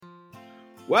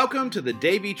Welcome to the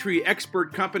Davey Tree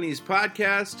Expert Company's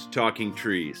podcast, Talking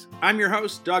Trees. I'm your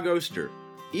host, Doug Oster.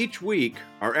 Each week,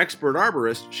 our expert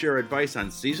arborists share advice on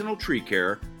seasonal tree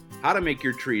care, how to make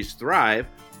your trees thrive,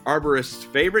 arborists'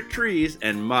 favorite trees,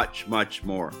 and much, much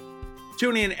more.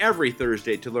 Tune in every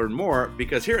Thursday to learn more,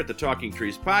 because here at the Talking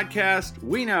Trees podcast,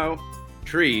 we know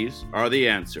trees are the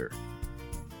answer.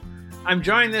 I'm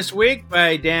joined this week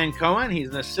by Dan Cohen. He's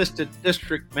an assistant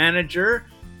district manager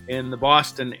in the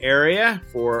Boston area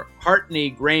for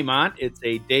Hartney Graymont. It's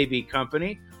a Davey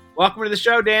company. Welcome to the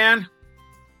show, Dan.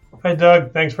 Hi,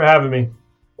 Doug. Thanks for having me.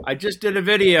 I just did a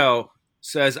video.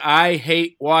 Says, I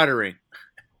hate watering.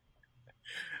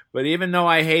 But even though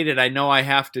I hate it, I know I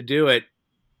have to do it.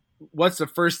 What's the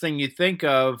first thing you think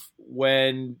of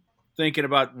when thinking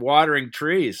about watering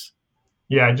trees?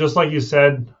 Yeah, just like you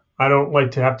said, I don't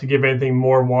like to have to give anything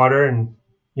more water and,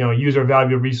 use our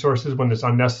valuable resources when it's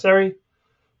unnecessary.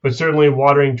 But certainly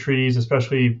watering trees,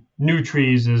 especially new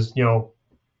trees, is,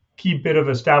 key bit of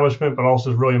establishment, but also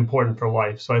is really important for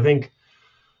life. So I think,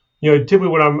 typically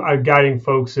what I'm guiding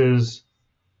folks is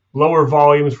lower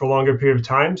volumes for longer period of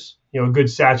times, good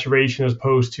saturation as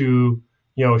opposed to,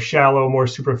 shallow, more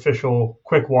superficial,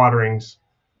 quick waterings,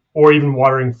 or even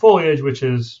watering foliage, which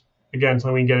is, again,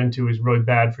 something we can get into is really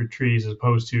bad for trees as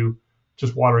opposed to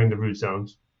just watering the root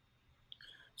zones.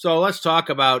 So let's talk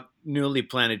about newly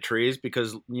planted trees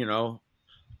because,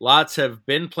 lots have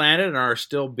been planted and are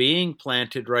still being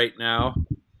planted right now.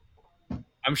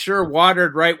 I'm sure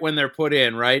watered right when they're put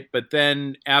in, right? But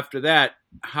then after that,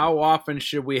 how often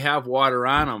should we have water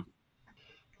on them?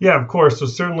 Yeah, of course. So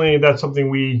certainly that's something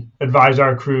we advise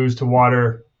our crews to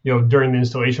water, during the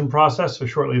installation process, so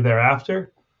shortly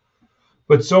thereafter.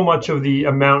 But so much of the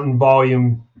amount and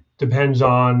volume depends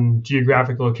on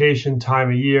geographic location, time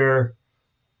of year,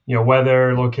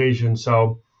 weather, location.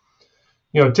 So,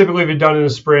 typically if you're done in the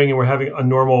spring and we're having a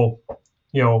normal,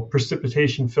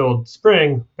 precipitation filled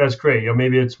spring, that's great.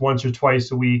 Maybe it's once or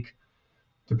twice a week,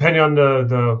 depending on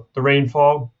the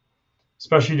rainfall,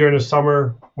 especially during the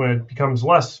summer when it becomes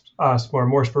less or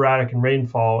more sporadic in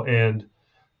rainfall and,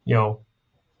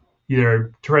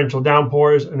 either torrential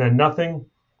downpours and then nothing,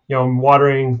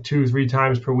 watering 2-3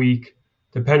 times per week,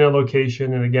 depending on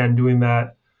location. And again, doing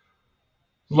that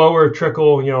lower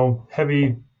trickle,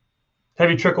 heavy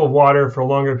trickle of water for a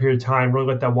longer period of time, really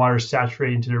let that water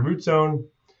saturate into the root zone,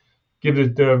 give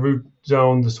the root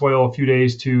zone, the soil a few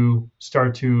days to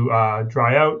start to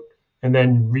dry out, and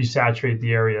then resaturate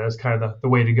the area is kind of the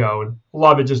way to go. And a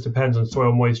lot of it just depends on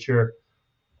soil moisture,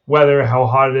 weather, how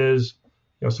hot it is,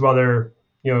 some other,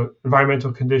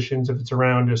 environmental conditions, if it's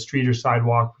around a street or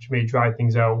sidewalk, which may dry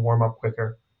things out, warm up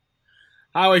quicker.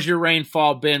 How has your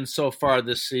rainfall been so far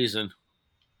this season?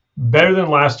 Better than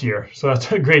last year. So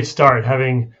that's a great start,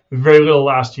 having very little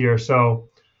last year. So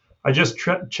I just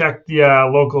checked the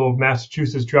local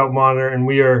Massachusetts drought monitor, and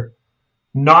we are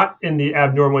not in the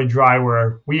abnormally dry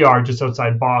where we are just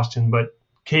outside Boston, but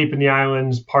Cape and the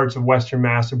Islands, parts of Western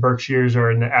Mass and Berkshires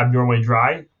are in the abnormally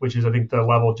dry, which is, I think, the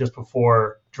level just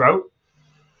before drought.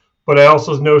 But I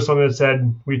also noticed something that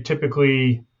said we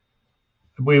typically,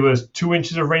 I believe it was 2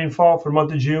 inches of rainfall for the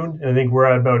month of June, and I think we're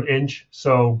at about an inch.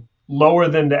 So lower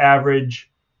than the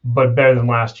average, but better than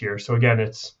last year. So again,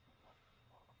 it's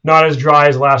not as dry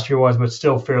as last year was, but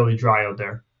still fairly dry out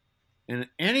there. And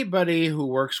anybody who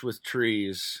works with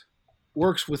trees,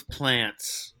 works with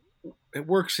plants, it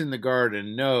works in the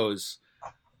garden, knows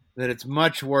that it's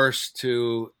much worse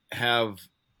to have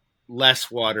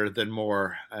less water than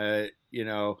more.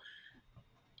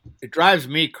 It drives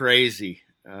me crazy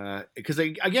because,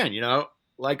 again,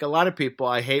 like a lot of people,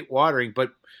 I hate watering,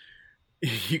 but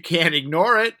you can't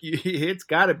ignore it. It's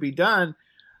got to be done.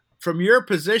 From your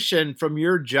position, from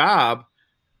your job,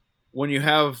 when you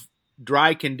have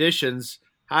dry conditions,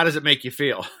 how does it make you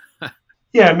feel?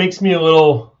 Yeah, it makes me a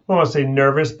little, I don't want to say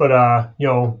nervous, but,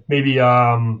 maybe,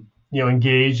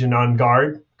 engaged and on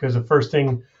guard. Because the first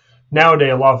thing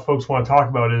nowadays a lot of folks want to talk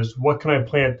about is what can I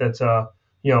plant that's,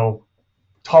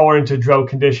 tolerant to drought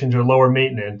conditions or lower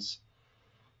maintenance.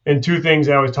 And two things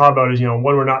I always talk about is, one,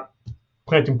 we're not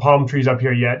planting palm trees up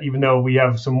here yet, even though we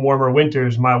have some warmer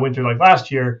winters, mild winter like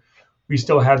last year, we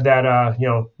still had that,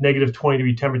 negative 20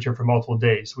 degree temperature for multiple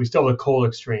days. So we still have the cold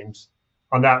extremes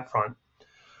on that front.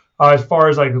 As far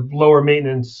as like lower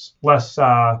maintenance, less,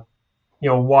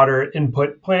 water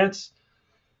input plants,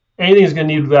 anything is going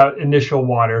to need that initial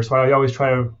water. So I always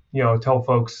try to, tell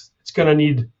folks it's going to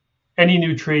need any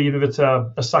new tree, even if it's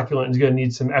a succulent, is going to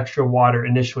need some extra water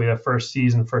initially that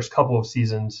first couple of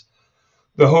seasons.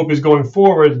 The hope is going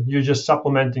forward, you're just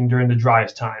supplementing during the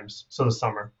driest times, so the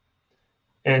summer.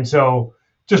 And so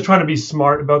just trying to be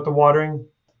smart about the watering.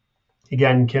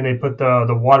 Again, can they put the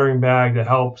watering bag that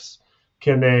helps?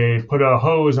 Can they put a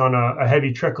hose on a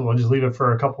heavy trickle and just leave it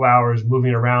for a couple hours,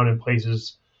 moving around in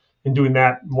places and doing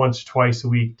that once or twice a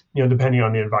week, depending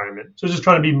on the environment. So just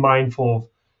trying to be mindful of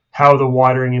how the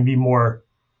watering and be more,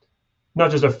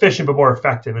 not just efficient, but more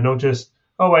effective. And don't just,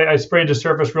 I sprayed the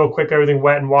surface real quick, everything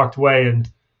wet and walked away. And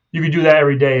you could do that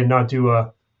every day and not do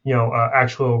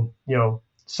actual,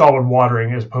 solid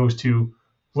watering as opposed to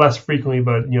less frequently,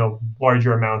 but,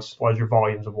 larger amounts, larger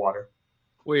volumes of water.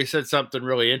 Well, you said something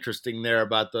really interesting there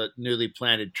about the newly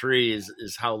planted trees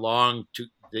is how long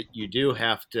that you do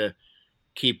have to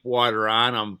keep water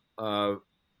on them.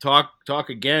 Talk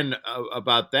again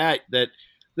about that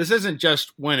this isn't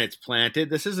just when it's planted.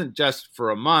 This isn't just for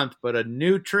a month, but a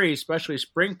new tree, especially a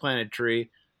spring planted tree,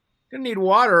 going to need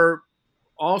water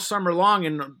all summer long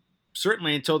and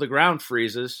certainly until the ground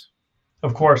freezes.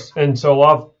 Of course. And so a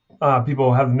lot of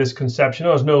people have the misconception,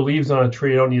 there's no leaves on a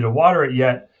tree, I don't need to water it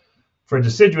yet for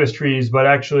deciduous trees, but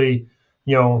actually,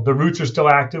 the roots are still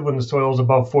active when the soil is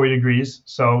above 40 degrees.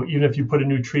 So even if you put a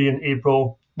new tree in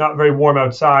April, not very warm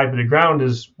outside, but the ground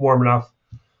is warm enough,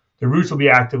 the roots will be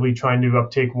actively trying to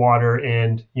uptake water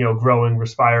and, growing,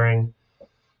 respiring.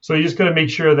 So you just got to make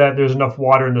sure that there's enough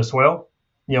water in the soil,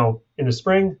 in the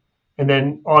spring, and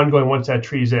then ongoing once that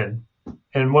tree's in.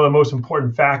 And one of the most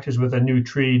important factors with a new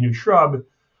tree, new shrub,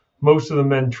 most of them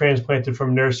been transplanted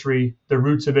from nursery. The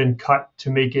roots have been cut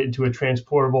to make it into a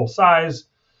transportable size.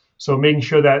 So making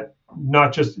sure that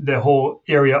not just the whole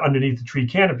area underneath the tree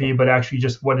canopy, but actually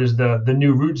just what is the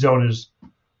new root zone is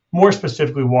more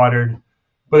specifically watered,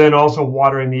 but then also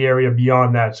watering the area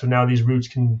beyond that. So now these roots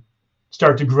can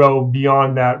start to grow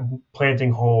beyond that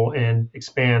planting hole and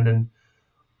expand. And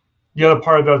the other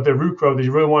part about the root growth is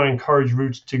you really want to encourage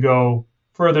roots to go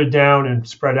further down and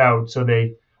spread out so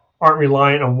they aren't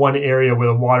reliant on one area where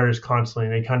the water is constantly.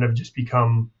 They kind of just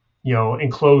become,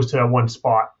 enclosed to that one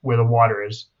spot where the water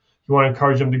is. You want to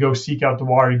encourage them to go seek out the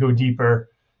water, to go deeper,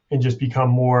 and just become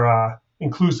more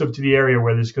inclusive to the area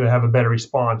where it's going to have a better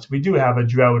response. We do have a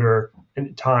drought or a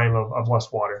time of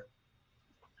less water.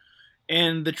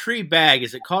 And the tree bag,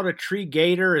 is it called a tree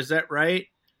gator? Is that right?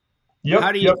 Yep.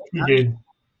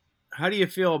 How do you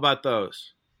feel about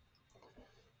those?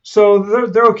 So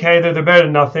they're okay. They're better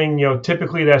than nothing.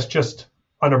 Typically that's just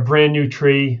on a brand new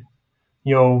tree.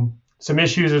 Some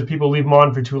issues is people leave them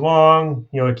on for too long.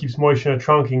 It keeps moisture in the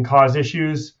trunk and cause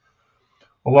issues.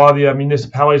 A lot of the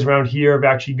municipalities around here have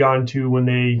actually gone to, when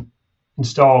they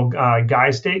install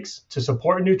guy stakes to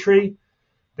support a new tree,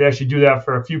 they actually do that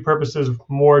for a few purposes,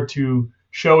 more to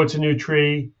show it's a new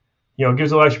tree,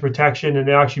 gives a little extra protection, and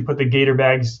they actually put the gator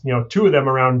bags, two of them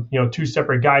around, two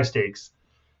separate guy stakes.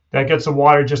 That gets the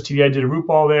water just to the edge of the root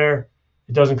ball there.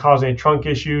 It doesn't cause any trunk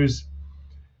issues.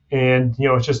 And,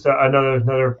 it's just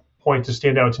another point to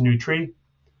stand out. It's a new tree.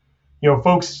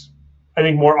 Folks, I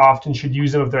think more often should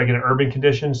use them if they're like in an urban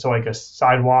condition. So like a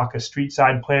sidewalk, a street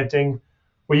side planting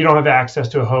where you don't have access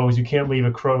to a hose. You can't leave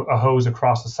a hose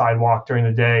across the sidewalk during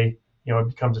the day. It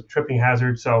becomes a tripping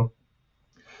hazard. So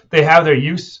they have their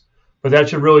use, but that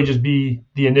should really just be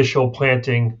the initial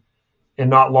planting and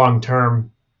not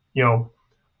long-term.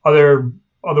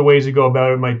 Other ways to go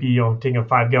about it might be, taking a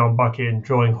 5-gallon bucket and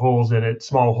drilling holes in it,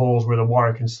 small holes where the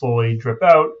water can slowly drip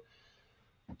out.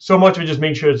 So much of it, just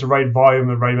make sure it's the right volume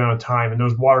and the right amount of time. And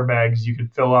those water bags you can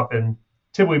fill up in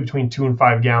typically between 2 and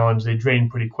 5 gallons. They drain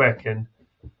pretty quick. And,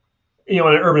 in an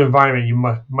urban environment, you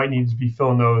might need to be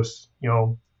filling those,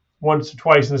 once or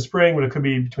twice in the spring, but it could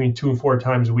be between 2 and 4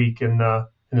 times a week in the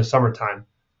summertime,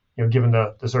 given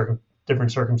the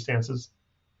different circumstances.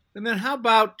 And then how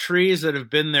about trees that have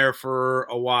been there for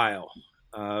a while?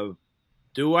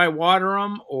 Do I water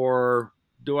them or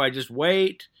do I just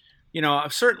wait?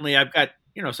 Certainly I've got,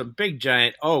 some big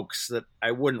giant oaks that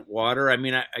I wouldn't water. I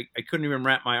mean, I couldn't even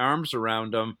wrap my arms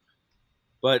around them.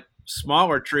 But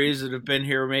smaller trees that have been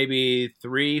here maybe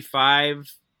 3,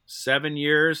 5, 7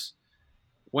 years,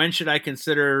 when should I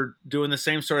consider doing the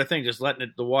same sort of thing, just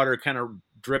letting the water kind of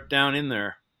drip down in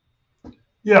there?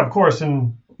 Yeah, of course.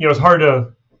 And, it's hard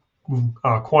to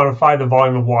quantify the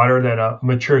volume of water that a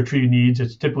mature tree needs.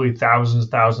 It's typically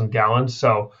thousands of gallons.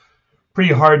 So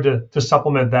pretty hard to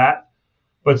supplement that.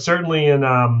 But certainly in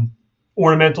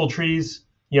ornamental trees,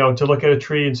 to look at a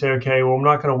tree and say, okay, well, I'm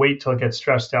not going to wait till it gets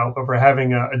stressed out. But if we're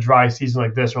having a dry season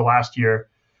like this or last year,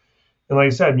 and like I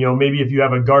said, maybe if you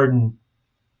have a garden,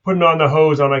 putting on the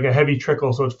hose on like a heavy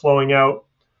trickle so it's flowing out,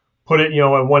 put it,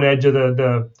 at one edge of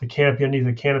the canopy, underneath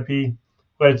the canopy,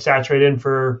 let it saturate in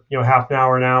for, half an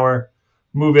hour,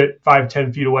 move it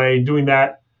 5-10 feet away, doing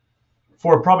that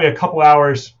for probably a couple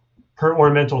hours per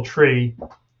ornamental tree.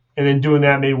 and then doing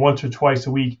that maybe once or twice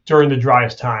a week during the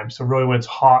driest time. So really when it's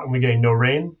hot and we're getting no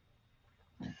rain.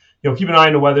 Keep an eye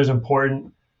on the weather is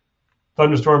important.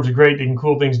 Thunderstorms are great. They can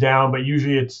cool things down, but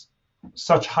usually it's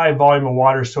such high volume of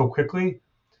water so quickly.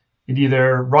 It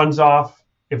either runs off.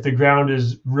 If the ground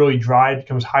is really dry, it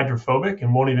becomes hydrophobic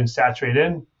and won't even saturate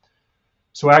in.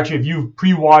 So actually, if you've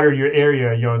pre-watered your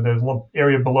area, the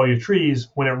area below your trees,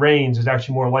 when it rains, it's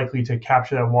actually more likely to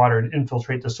capture that water and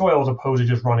infiltrate the soil as opposed to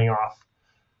just running off.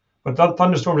 But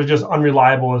thunderstorms are just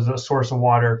unreliable as a source of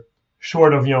water,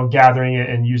 short of, gathering it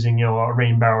and using, a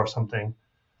rain barrel or something.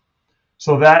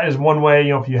 So that is one way,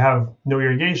 if you have no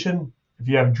irrigation, if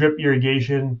you have drip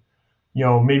irrigation,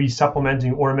 maybe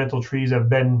supplementing ornamental trees that have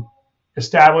been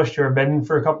established or have been in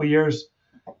for a couple of years,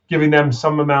 giving them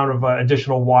some amount of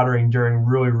additional watering during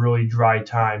really, really dry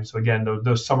times. So again,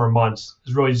 those summer months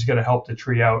is really just going to help the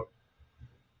tree out.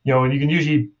 And you can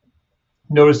usually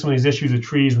notice some of these issues with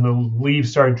trees when the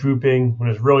leaves start drooping, when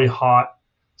it's really hot,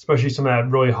 especially some of that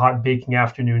really hot baking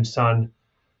afternoon sun.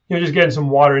 Just getting some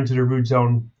water into the root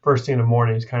zone first thing in the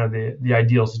morning is kind of the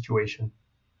ideal situation.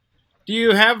 Do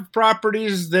you have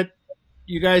properties that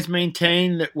you guys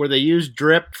maintain where they use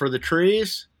drip for the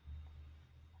trees?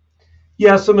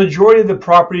 Yeah, so majority of the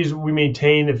properties we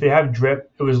maintain, if they have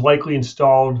drip, it was likely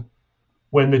installed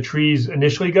when the trees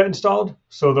initially got installed.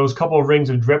 So those couple of rings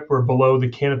of drip were below the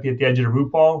canopy at the edge of the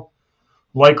root ball.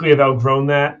 Likely have outgrown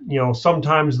that.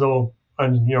 Sometimes they'll,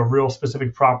 on real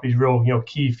specific properties, real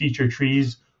key feature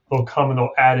trees, they'll come and they'll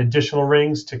add additional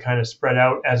rings to kind of spread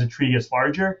out as a tree gets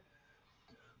larger.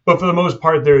 But for the most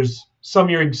part, there's some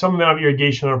amount of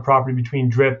irrigation on a property between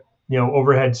drip,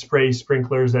 overhead spray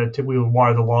sprinklers that typically will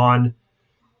water the lawn.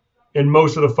 And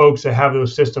most of the folks that have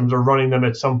those systems are running them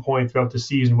at some point throughout the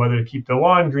season, whether to keep the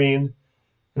lawn green.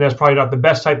 And that's probably not the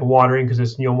best type of watering because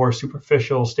it's more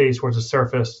superficial, stays towards the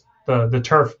surface. The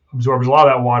turf absorbs a lot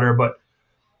of that water, but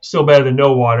still better than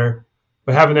no water.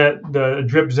 But having the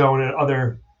drip zone and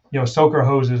other soaker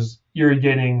hoses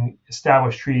irrigating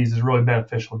established trees is really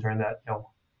beneficial during that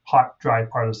hot, dry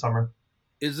part of the summer.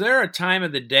 Is there a time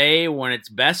of the day when it's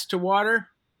best to water?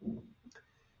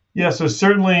 Yeah, so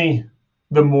certainly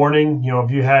the morning,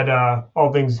 if you had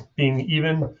all things being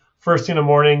even, first thing in the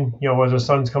morning, as the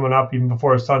sun's coming up, even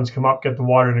before the sun's come up, get the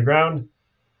water in the ground.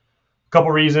 A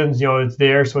couple reasons, it's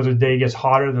there, so as the day gets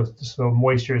hotter, so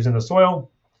moisture is in the soil.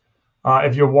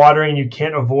 If you're watering, you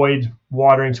can't avoid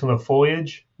watering some of the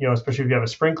foliage, especially if you have a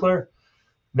sprinkler.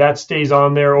 That stays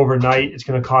on there overnight. It's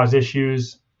going to cause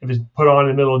issues. If it's put on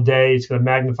in the middle of the day, it's going to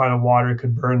magnify the water. It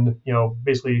could burn,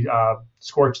 basically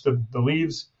scorch the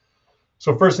leaves.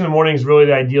 So first in the morning is really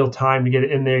the ideal time to get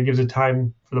it in there. It gives it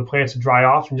time for the plants to dry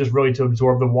off and just really to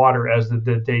absorb the water as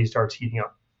the day starts heating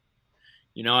up.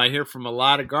 I hear from a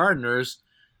lot of gardeners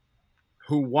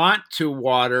who want to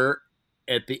water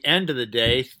at the end of the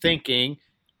day thinking,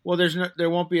 well, there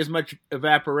won't be as much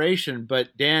evaporation.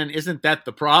 But Dan, isn't that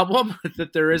the problem,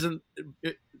 that there isn't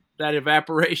that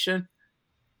evaporation?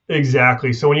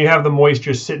 Exactly. So when you have the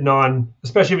moisture sitting on,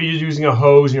 especially if you're using a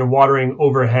hose and you're watering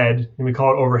overhead, and we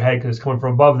call it overhead because it's coming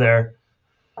from above there,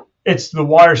 it's the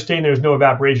water staying there, there's no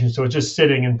evaporation, so it's just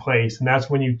sitting in place. And that's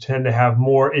when you tend to have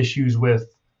more issues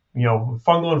with,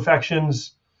 fungal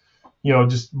infections,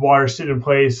 just water sitting in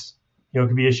place. It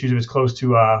could be issues if it's close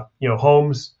to,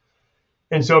 homes.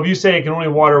 And so if you say it can only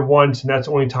water once and that's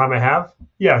the only time I have,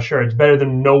 yeah, sure, it's better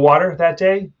than no water that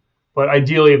day. But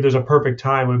ideally, if there's a perfect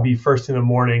time, it would be first in the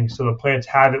morning so the plants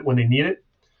have it when they need it.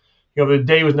 If the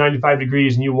day was 95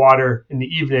 degrees and you water in the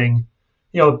evening,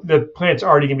 the plant's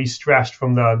already going to be stressed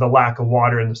from the lack of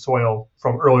water in the soil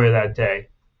from earlier that day.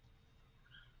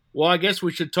 Well, I guess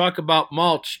we should talk about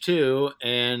mulch too.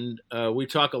 And we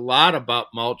talk a lot about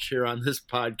mulch here on this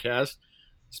podcast,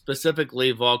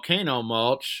 specifically volcano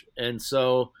mulch. And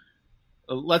so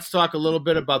let's talk a little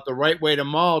bit about the right way to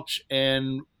mulch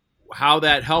and how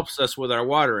that helps us with our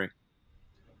watering.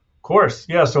 Of course.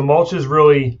 Yeah. So mulch is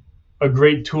really a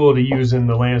great tool to use in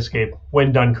the landscape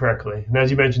when done correctly. And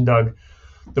as you mentioned, Doug,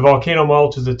 the volcano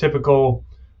mulch is a typical,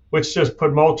 let's just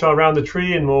put mulch around the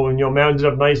tree and we'll, mound it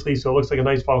up nicely so it looks like a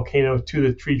nice volcano to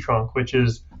the tree trunk, which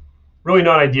is really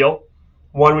not ideal.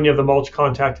 One, when you have the mulch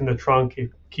contact in the trunk,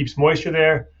 it keeps moisture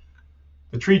there.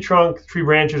 The tree trunk, tree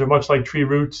branches are much like tree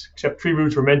roots, except tree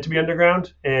roots were meant to be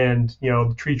underground and,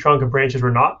 the tree trunk and branches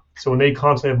were not. So when they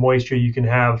constantly have moisture, you can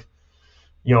have,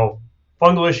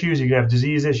 fungal issues, you can have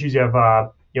disease issues, you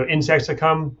have, insects that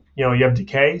come, you have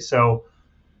decay. So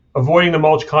avoiding the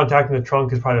mulch contact in the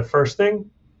trunk is probably the first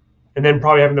thing. And then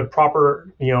probably having the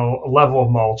proper, level of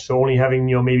mulch. So only having,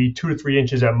 maybe 2 to 3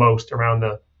 inches at most around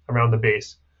the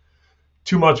base.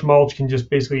 Too much mulch can just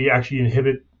basically actually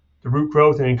inhibit the root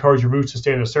growth and encourage your roots to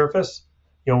stay on the surface.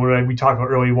 When we talked about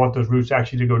earlier, you want those roots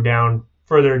actually to go down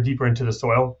further, deeper into the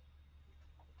soil.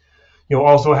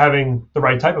 Also having the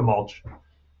right type of mulch.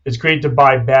 It's great to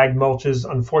buy bagged mulches.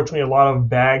 Unfortunately, a lot of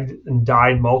bagged and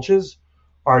dyed mulches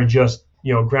are just,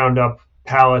 ground up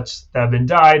pallets that have been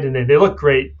dyed, and they look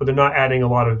great, but they're not adding a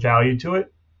lot of value to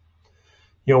it.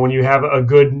 When you have a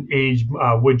good aged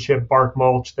wood chip bark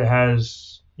mulch that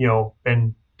has,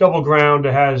 been double ground,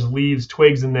 that has leaves,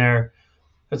 twigs in there,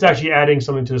 that's actually adding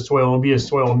something to the soil and will be a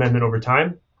soil amendment over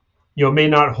time. It may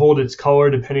not hold its color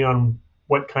depending on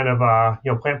what kind of,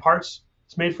 plant parts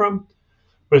it's made from,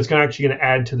 but it's actually going to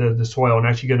add to the soil and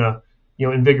actually going to,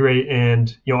 invigorate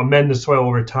and, amend the soil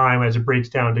over time as it breaks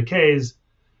down and decays,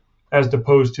 as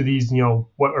opposed to these,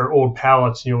 what are old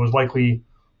pallets, was likely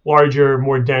larger,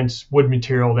 more dense wood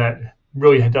material that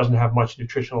really doesn't have much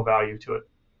nutritional value to it.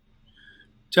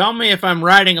 Tell me if I'm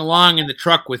riding along in the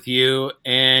truck with you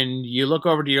and you look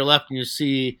over to your left and you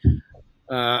see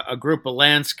a group of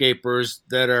landscapers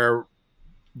that are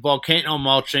volcano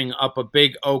mulching up a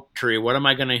big oak tree. What am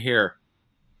I going to hear?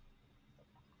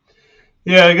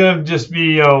 Yeah, it's going to just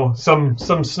be, some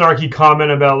snarky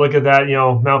comment about, look at that,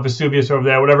 Mount Vesuvius over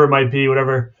there, whatever it might be,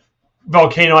 whatever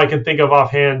volcano I can think of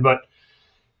offhand. But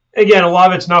again, a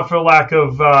lot of it's not for lack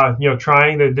of,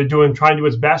 trying. They're trying to do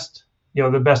its best.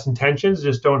 The best intentions,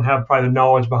 just don't have probably the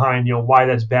knowledge behind, why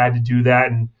that's bad to do that.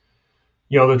 And,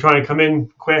 they're trying to come in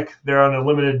quick. They're on a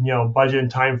limited, budget and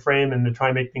time frame, and they're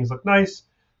trying to make things look nice.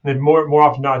 And then more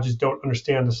often than not, just don't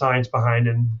understand the science behind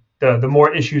it. And the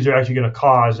more issues they're actually going to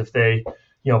cause if they,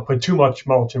 put too much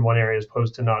mulch in one area as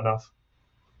opposed to not enough.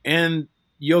 And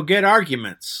you'll get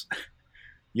arguments.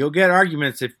 You'll get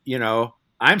arguments if,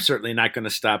 I'm certainly not going to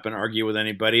stop and argue with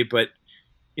anybody, but,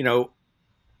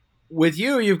 with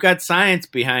you, you've got science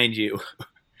behind you.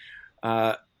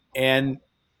 And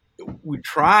we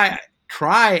try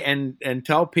and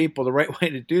tell people the right way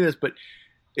to do this, but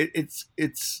it's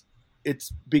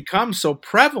become so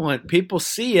prevalent. People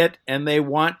see it and they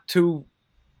want to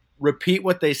repeat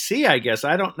what they see, I guess.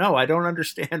 I don't know. I don't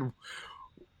understand.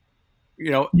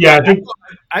 Yeah,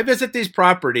 I visit these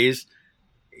properties,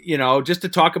 just to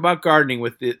talk about gardening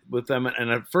with them. And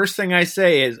the first thing I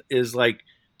say is like,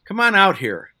 come on out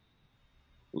here.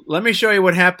 Let me show you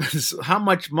what happens, how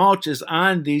much mulch is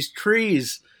on these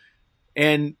trees.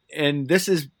 And this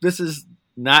is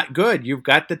not good. You've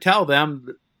got to tell them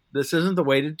this isn't the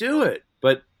way to do it.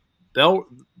 But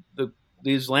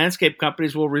these landscape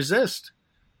companies will resist.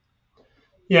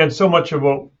 Yeah, and so much of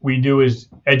what we do is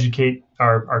educate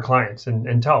our clients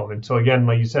and tell them. And so again,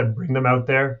 like you said, bring them out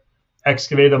there,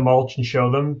 excavate the mulch and show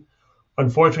them.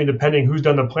 Unfortunately, depending who's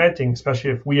done the planting, especially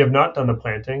if we have not done the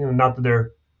planting, and not that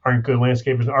there aren't good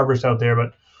landscapers and arborists out there, but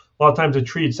a lot of times the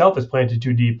tree itself is planted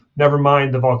too deep, never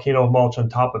mind the volcano mulch on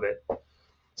top of it.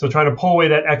 So trying to pull away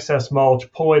that excess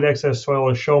mulch, pull away the excess soil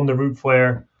and show them the root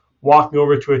flare, walking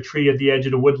over to a tree at the edge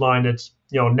of the wood line that's,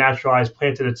 naturalized,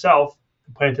 planted itself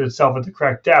at the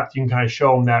correct depth, you can kind of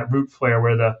show them that root flare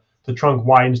where the trunk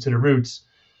widens to the roots,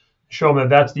 show them that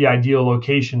that's the ideal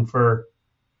location for,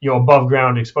 above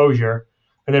ground exposure,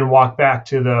 and then walk back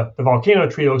to the volcano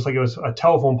tree that looks like it was a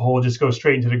telephone pole, just go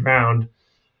straight into the ground,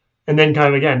 and then kind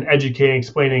of, again, educating,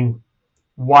 explaining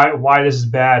why this is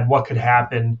bad, what could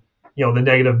happen, the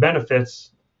negative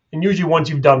benefits. And usually once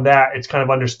you've done that, it's kind of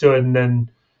understood. And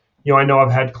then, I know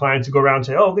I've had clients who go around and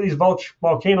say, oh, look at these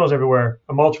volcanoes everywhere,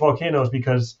 mulch volcanoes,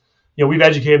 because, we've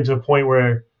educated them to a point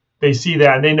where they see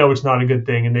that and they know it's not a good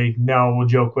thing. And they now will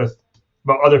joke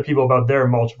about other people about their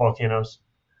mulch volcanoes.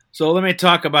 So let me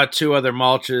talk about two other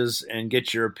mulches and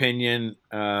get your opinion.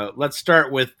 Let's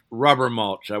start with rubber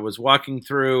mulch. I was walking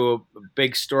through a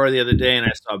big store the other day and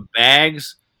I saw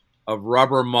bags of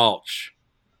rubber mulch,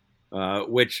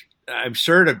 which I'm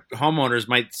sure to homeowners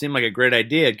might seem like a great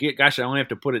idea. Gosh, I only have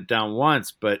to put it down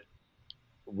once, but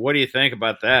what do you think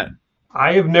about that?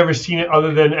 I have never seen it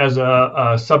other than as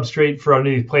a substrate for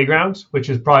underneath playgrounds, which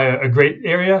is probably a great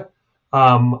area.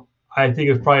 I think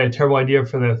it's probably a terrible idea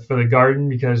for the garden,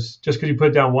 because just because you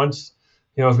put it down once,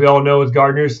 as we all know with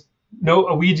gardeners,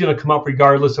 a weed's going to come up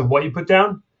regardless of what you put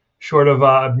down, short of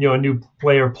a new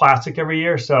layer of plastic every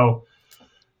year. So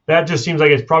that just seems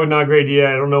like it's probably not a great idea.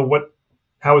 I don't know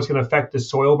how it's going to affect the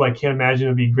soil, but I can't imagine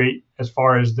it'd be great as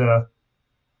far as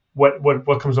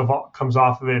what comes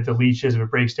off of it, if it leaches, if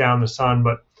it breaks down in the sun.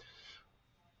 But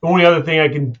the only other thing I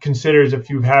can consider is if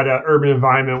you've had an urban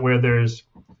environment where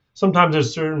sometimes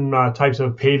there's certain types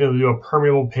of pavement, do a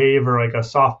permeable pave or like a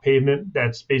soft pavement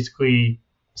that's basically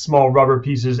small rubber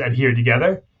pieces adhered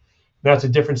together. That's a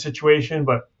different situation.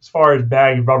 But as far as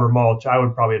bagged rubber mulch, I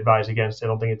would probably advise against it. I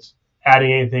don't think it's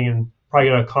adding anything and probably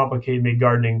going to complicate and make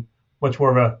gardening much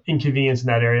more of an inconvenience in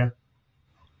that area.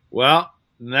 Well,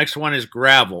 the next one is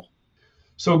gravel.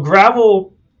 So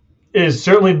gravel is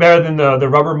certainly better than the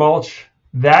rubber mulch.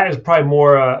 That is probably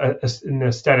more an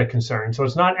aesthetic concern. So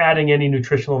it's not adding any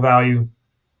nutritional value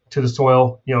to the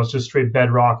soil. It's just straight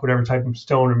bedrock, whatever type of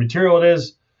stone or material it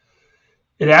is.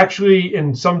 It actually,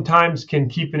 and sometimes can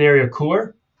keep an area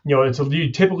cooler. It's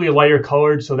typically lighter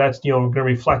colored, so that's going to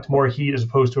reflect more heat as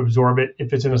opposed to absorb it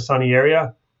if it's in a sunny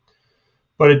area.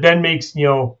 But it then makes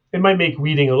it might make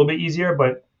weeding a little bit easier,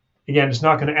 but again, it's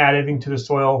not going to add anything to the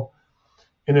soil.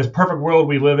 In this perfect world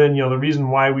we live in, one of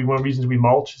the reasons we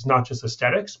mulch is not just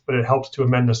aesthetics, but it helps to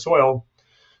amend the soil.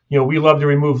 We love to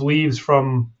remove leaves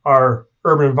from our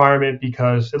urban environment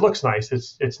because it looks nice.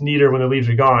 It's neater when the leaves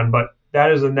are gone, but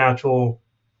that is a natural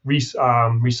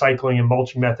recycling and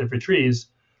mulching method for trees.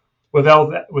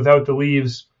 Without the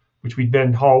leaves, which we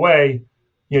then haul away,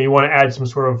 you want to add some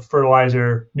sort of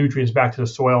fertilizer, nutrients back to the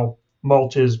soil.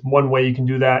 Mulch is one way you can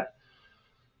do that.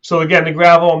 So again, the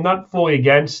gravel, I'm not fully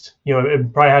against.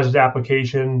 It probably has its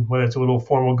application, whether it's a little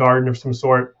formal garden of some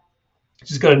sort.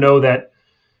 Just got to know that,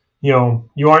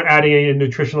 you aren't adding any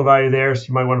nutritional value there, so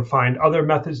you might want to find other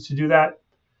methods to do that.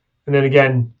 And then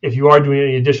again, if you are doing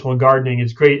any additional gardening,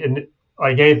 it's great, and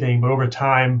like anything, but over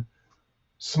time,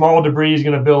 small debris is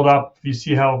going to build up. If you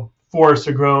see how forests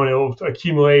are grown, it will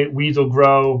accumulate, weeds will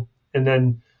grow, and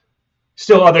then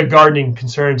still other gardening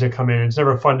concerns that come in. It's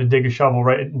never fun to dig a shovel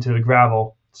right into the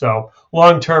gravel. So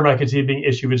long term, I could see it being an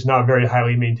issue if it's not very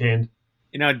highly maintained.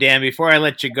 Dan, before I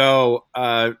let you go,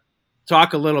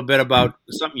 talk a little bit about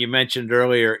something you mentioned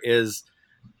earlier is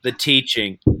the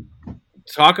teaching.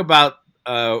 Talk about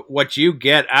what you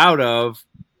get out of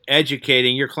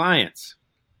educating your clients.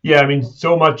 Yeah,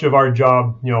 so much of our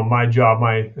job,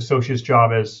 my associate's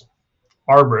job as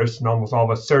arborists, and almost all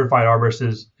of us certified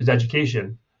arborists, is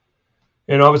education.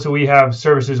 And obviously we have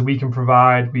services we can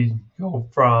provide. We go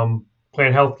from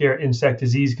plant healthcare, insect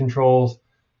disease controls,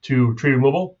 to tree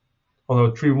removal,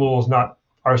 although tree removal is not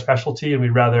our specialty and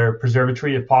we'd rather preserve a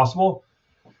tree if possible.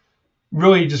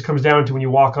 Really just comes down to when you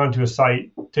walk onto a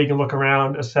site, taking a look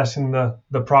around, assessing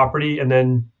the property, and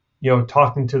then,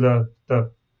 talking to the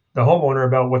homeowner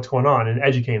about what's going on and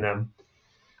educating them.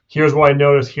 Here's what I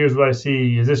noticed. Here's what I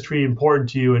see. Is this tree important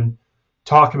to you? And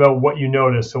talk about what you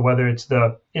notice. So whether it's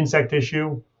the insect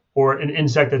issue or an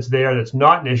insect that's there that's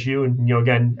not an issue, and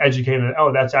again, educating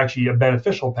them, that's actually a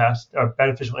beneficial pest, a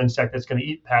beneficial insect that's going to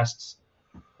eat pests.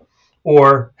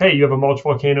 Or, hey, you have a mulch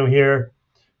volcano here.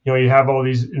 You have all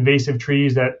these invasive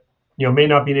trees that may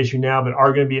not be an issue now, but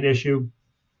are going to be an issue.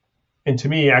 And to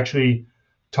me, actually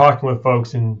talking with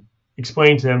folks and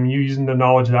explain to them, using the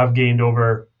knowledge that I've gained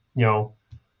over,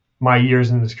 my years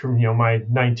in this, my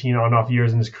 19 on off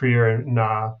years in this career, and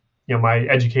my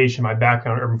education, my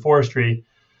background in urban forestry.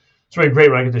 It's really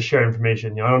great when I get to share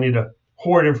information. I don't need to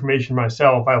hoard information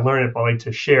myself. I learn it, but I like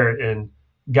to share it and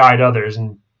guide others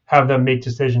and have them make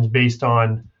decisions based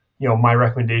on, my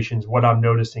recommendations, what I'm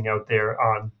noticing out there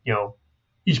on,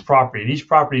 each property. And each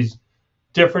property is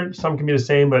different. Some can be the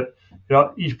same, but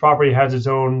each property has its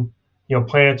own,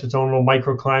 plants, its own little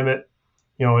microclimate,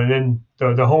 and then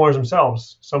the homeowners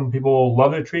themselves. Some people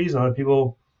love their trees, and other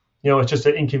people, it's just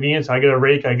an inconvenience. I get a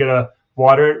rake, I get a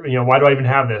water it. Why do I even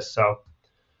have this? So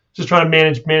just trying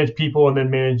to manage people and then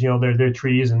manage, their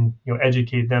trees and,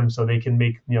 educate them so they can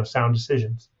make, sound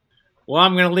decisions. Well,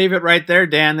 I'm going to leave it right there,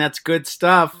 Dan. That's good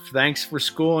stuff. Thanks for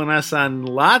schooling us on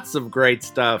lots of great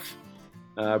stuff.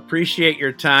 Appreciate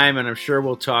your time, and I'm sure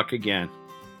we'll talk again.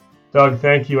 Doug,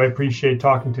 thank you. I appreciate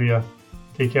talking to you.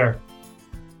 Take care.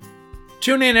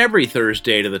 Tune in every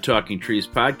Thursday to the Talking Trees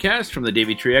podcast from the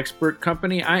Davey Tree Expert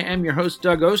Company. I am your host,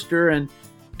 Doug Oster, and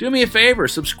do me a favor,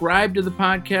 subscribe to the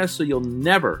podcast so you'll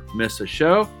never miss a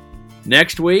show.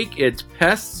 Next week, it's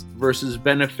pests versus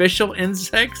beneficial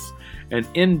insects, an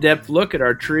in-depth look at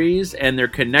our trees and their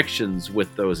connections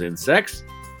with those insects.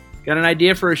 Got an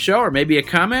idea for a show or maybe a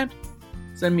comment?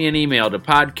 Send me an email to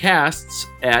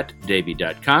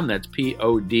podcasts@davey.com. That's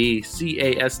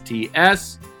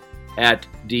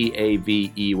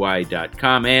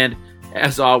podcasts@davey.com. And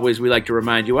as always, we like to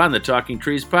remind you on the Talking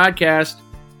Trees podcast,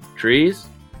 trees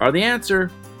are the answer.